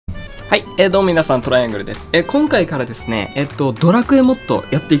はい、どうも皆さん、トライアングルです。今回からですね、ドラクエモッド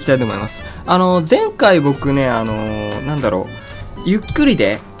やっていきたいと思います。前回僕ね、ゆっくり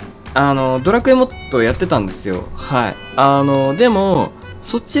で、ドラクエモッドやってたんですよ。はい。でも、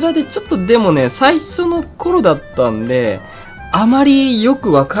そちらでちょっとでもね、最初の頃だったんで、あまりよ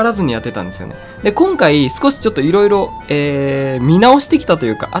くわからずにやってたんですよね。で、今回少しちょっといろいろ、見直してきたと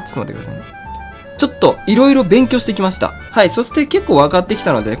いうか、ちょっと待ってくださいね。ちょっといろいろ勉強してきました。はい。そして結構分かってき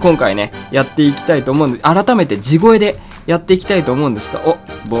たので、今回ね、やっていきたいと思うんで、改めて地声でやっていきたいと思うんですが、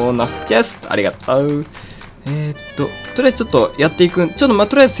ボーナスチェストありがとう。とりあえずちょっとやっていく、とり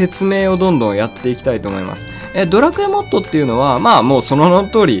あえず説明をどんどんやっていきたいと思います。ドラクエモッドっていうのは、まあもうその名の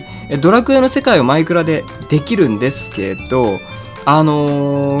通り、ドラクエの世界をマイクラでできるんですけど、モ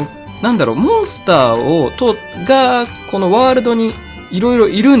ンスターが、このワールドにいろいろ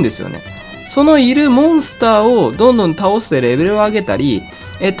いるんですよね。そのいるモンスターをどんどん倒してレベルを上げたり、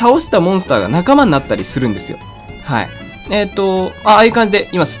倒したモンスターが仲間になったりするんですよ。はい。ああいう感じで、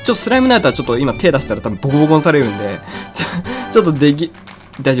今、ちょっとスライムナイトはちょっと今手出したら多分ボコボコにされるんで、ちょっと大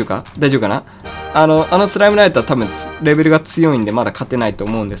丈夫かなスライムナイトは多分レベルが強いんでまだ勝てないと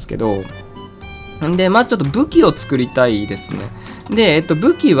思うんですけど、んで、まあちょっと武器を作りたいですね。で、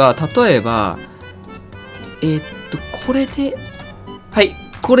武器は例えば、これで、はい。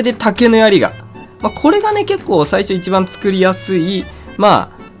これで竹の槍が。まあ、これがね、結構最初一番作りやすい、ま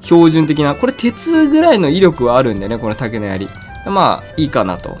あ、標準的な。これ鉄ぐらいの威力はあるんでね、この竹の槍。まあ、いいか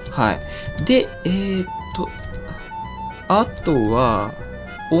なと。はい。で、あとは、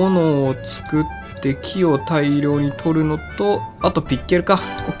斧を作って木を大量に取るのと、あとピッケルか。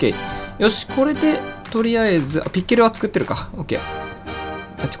オッケー。よし、これで、とりあえず、ピッケルは作ってるか。オッケー。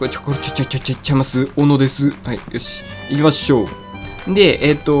これちゃいます。斧です。はい、よし。行きましょう。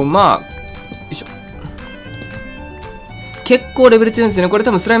で、まあ、よいしょ。結構レベル強いんですよね。これ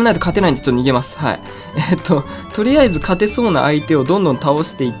多分スライムないと勝てないんでちょっと逃げます。はい。とりあえず勝てそうな相手をどんどん倒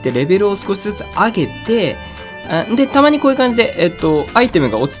していって、レベルを少しずつ上げて、で、たまにこういう感じで、アイテ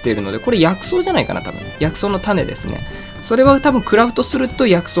ムが落ちているので、これ薬草じゃないかな、多分。薬草の種ですね。それは多分クラフトすると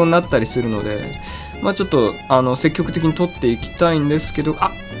薬草になったりするので、まあちょっと、積極的に取っていきたいんですけど、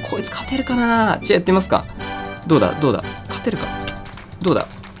こいつ勝てるかな？やってみますか。どうだ勝てるかどうだ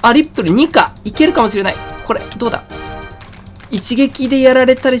リップル2かいけるかもしれない。これ、どうだ一撃でやら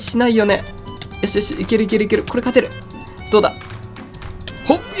れたりしないよね。よしよし、いける。これ勝てる。どうだ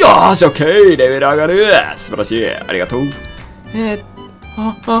ほっよーし、オッケーレベル上がる素晴らしいありがとう。ちょ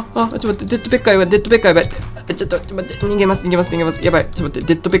っと待って、デッドペッカーやばい。ちょっと待って、逃げます。やばい。ちょっと待っ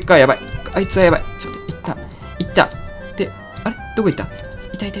て、デッドペッカーやばい。あいつはやばい。ちょっと待って、いった。で、あれどこ行った？い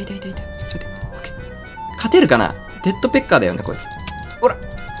た。ちょっと待って、オッケー。勝てるかな？デッドペッカーだよね、こいつ。ほら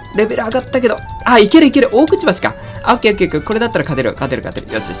レベル上がったけど。いける。大口橋か。オッケー。これだったら勝てる。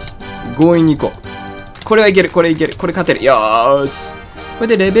よし。強引に行こう。これはいける。これ勝てる。よーし。これ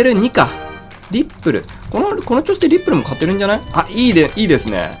でレベル2か。リップル。この調子でリップルも勝てるんじゃない？いいです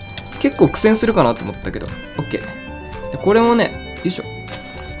ね。結構苦戦するかなと思ったけど。オッケー。でこれもね、よいしょ。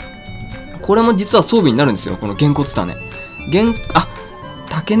これも実は装備になるんですよ。このげんこつ種。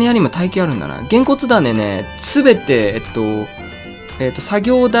竹の槍も耐久あるんだな。げんこつ種ね、すべて、作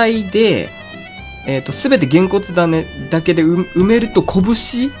業台で、すべてげんこつ種だけで埋めると拳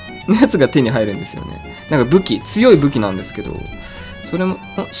のやつが手に入るんですよね。なんか強い武器なんですけど、それも、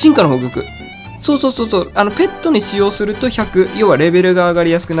進化の報告。そう。ペットに使用すると100、要はレベルが上が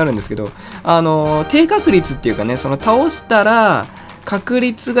りやすくなるんですけど、低確率っていうかね、その倒したら、確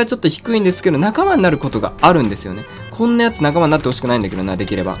率がちょっと低いんですけど、仲間になることがあるんですよね。こんなやつ仲間になってほしくないんだけどな、で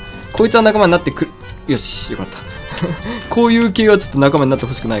きれば。こいつは仲間になってくる。よし、よかった。こういう系はちょっと仲間になって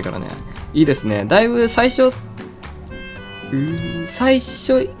ほしくないからね。いいですね。だいぶ最初、これ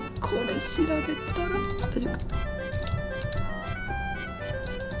調べたら、大丈夫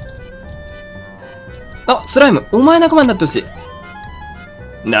か。スライム、お前仲間になってほしい。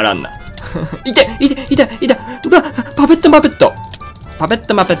ならんな。いた。パペット。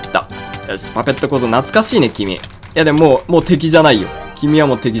よし、パペットこそ懐かしいね、君。いや、でももう敵じゃないよ。君は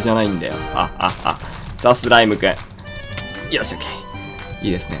もう敵じゃないんだよ。さあ、スライムくん。よし、オッケー。い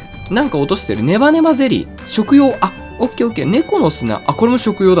いですね。なんか落としてる。ネバネバゼリー。食用。オッケー。猫の砂。これも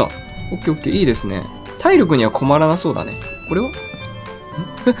食用だ。オッケー。いいですね。体力には困らなそうだね。これは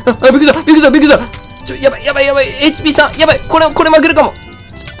びっくりしたやばい。HP さん。やばい。これ負けるかも。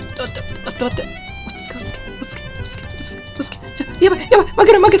待って。やばい。負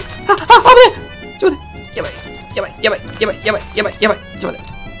ける。危ねえ。ちょっと待って。やばい。ちょっと待っ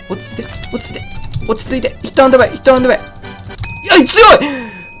て。落ち着いて。ヒットアンドバイ。強い。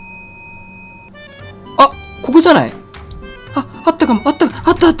ここじゃない？あったかも。あった。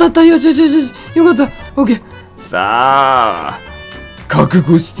った。よしよしよしよし。よかった。オッケー。さあ、覚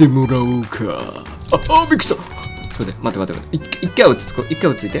悟してもらおうか。びっくりした。ちょっと待って。一回落ち着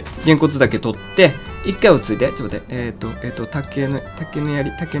いて。げんこつだけ取って、一回落ち着いて。ちょっと待って。竹の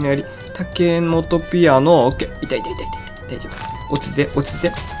槍。竹本ピアノ。オッケー。痛い。大丈夫。落ち着い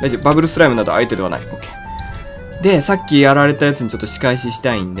て。大丈夫。バブルスライムなど相手ではない。オッケー。で、さっきやられたやつにちょっと仕返しし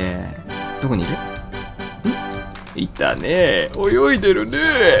たいんで、どこにいる？いたね。泳いでるね。ち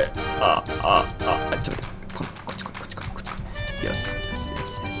ょっと待って。こっち。よし。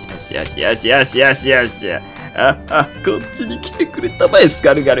こっちに来てくれたまえ、ス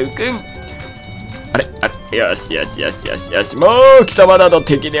カルガルくん。あれ。よし。もう貴様など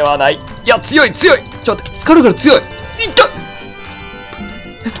敵ではない。いや、強い。ちょっと待って、スカルガル強い。いった。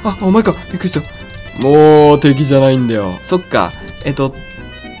お前か。びっくりした。もう敵じゃないんだよ。そっか。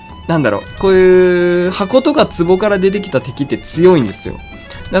なんだろう。こういう箱とか壺から出てきた敵って強いんですよ。だか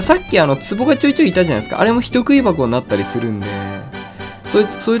らさっき壺がちょいちょいいたじゃないですか。あれも人食い箱になったりするんで、そう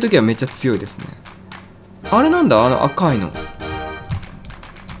いう時はめっちゃ強いですね。あれなんだ赤いの。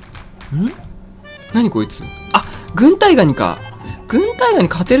何こいつ。軍隊ガニか。軍隊ガニ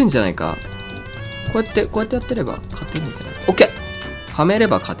勝てるんじゃないか。こうやってやってれば勝てるんじゃない。オッケー。はめれ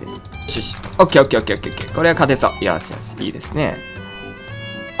ば勝てる。よし。オッケー。これは勝てそう。よし。いいですね。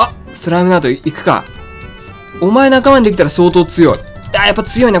スライムナート行くか。お前仲間にできたら相当強い。やっぱ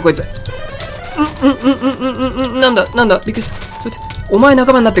強いな、こいつ。なんだ、びっくりした。ちょっと待って。お前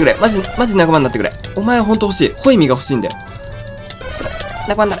仲間になってくれ。マジ仲間になってくれ。お前はほんと欲しい。ホイミが欲しいんだよ。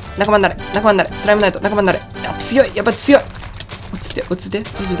仲間になれ。スライムナイト、仲間になれ。強い。やっぱ強い。落ち着いて。落ち着いて。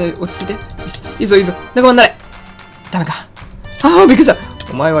よし。いいぞ。仲間になれ。ダメか。びっくりした。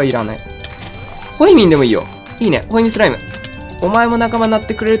お前はいらない。ホイミンでもいいよ。いいね。ホイミスライム。お前も仲間になっ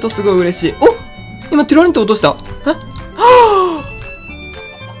てくれるとすごい嬉しい。今ティラニット落とした。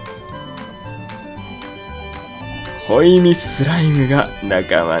ホイミスライムが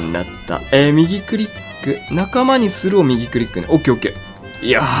仲間になった。右クリック。仲間にするを右クリックね。オッケー。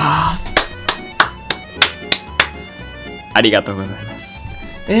いやー。ありがとうございます。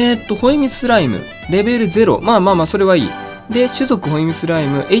ホイミスライム。レベル0。まあ、それはいい。で、種族ホイミスライ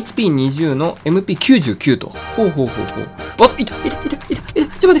ム、HP20 の MP99 と。ほう。いた。ちょ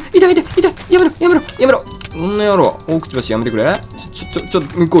っと待って、いた。やめろ。こんな野郎。大口橋やめてくれ。ちょっと、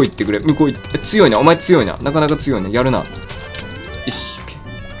向こう行ってくれ。強いな。お前強いな。なかなか強いな。やるな。よし、オッケー。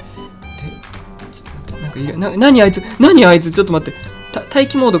で、ちょっと待って、なんかいる。何あいつ。ちょっと待って。待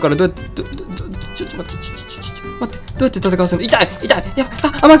機モードからどうやって、ちょっと待って。どうやって戦わせるの？痛い。や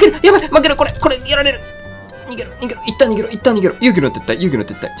ばい。負ける。これ、やられる。逃げろ。一旦逃げろ。勇気の撤退。ちょっと待っ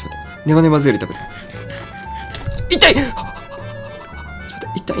て。ネバゼール食べて。痛い！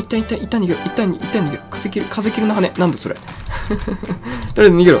一旦逃げろ。風切りの羽。なんだそれ。とりあえ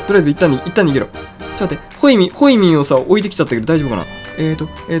ず逃げろ。一旦逃げろ。ちょっと待って。ホイミンをさ、置いてきちゃったけど大丈夫かな？薬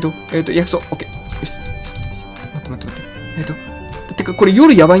草。オッケー。よし。待って。てか、これ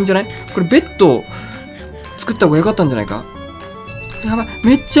夜やばいんじゃない？これベッド作った方がよかったんじゃないか？やばい。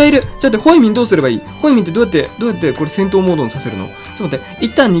めっちゃいる。ちょっと待って、ホイミンどうすればいい？ホイミンってどうやってこれ戦闘モードにさせるの？ちょっと待って。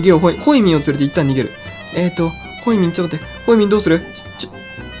一旦逃げよう。ホイミンを連れて一旦逃げる。ホイミン、ちょっと待って。ホイミンどうする？ちょっと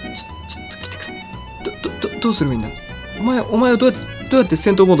来てくれ。どうすればいいんだ？お前はどうやって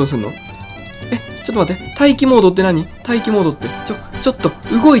戦闘モードにするの？ちょっと待って。待機モードって何？待機モードって。ちょっと、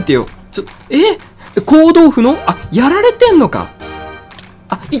動いてよ。行動不能？やられてんのか？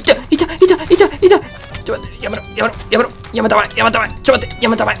いた。ちょっと待って、やめろ。やめたまえ。ちょっと待って、や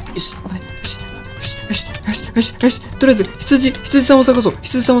めたまえ。よし。とりあえず、羊さんを探そう。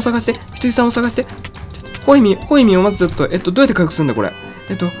羊さんを探して。ホイミンをまずちょっと、どうやって回復するんだ、これ。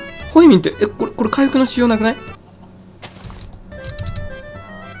ホイミンって、これ回復の仕様なくない？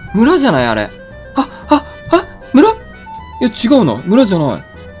村じゃないあれ。村？いや、違うな。村じゃない。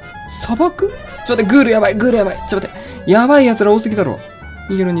砂漠？ちょっと待って、グールやばい。ちょっと待って。やばい奴ら多すぎだろ。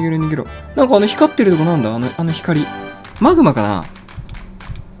逃げろ。なんか光ってるとこなんだ？光。マグマかな？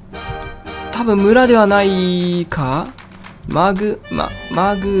多分村ではないか？マグマ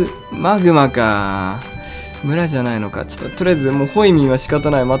か。村じゃないのか。ちょっと、とりあえずもうホイミンは仕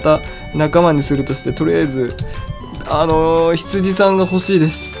方ない。また仲間にするとして、とりあえず、羊さんが欲しいで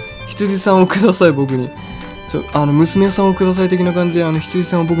す。羊さんをください、僕に。娘さんをください的な感じで、羊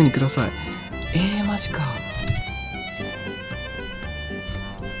さんを僕にください。マジか。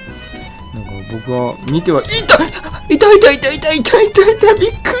僕は見てはいたびっ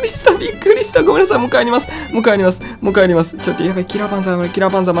くりしたごめんなさい。もう帰りますちょっとやばい。キラーパンザ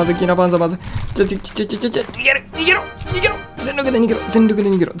ーまずい。逃げろ全力で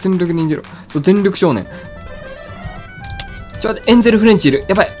逃げろそう、全力少年。ちょっと待って、エンゼルフレンチいる。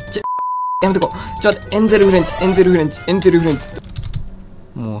やばい。やめとこう。ちょっと待って、エンゼルフレンチ、エンゼルフレンチ、エンゼルフレンチ。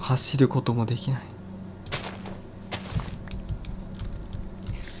もう走ることもできない。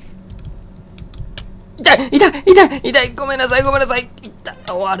痛い痛い痛い痛い、ごめんなさいごめんなさい。痛い、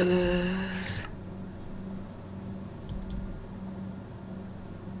終わる。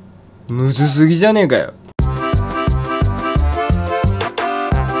むずすぎじゃねえかよ。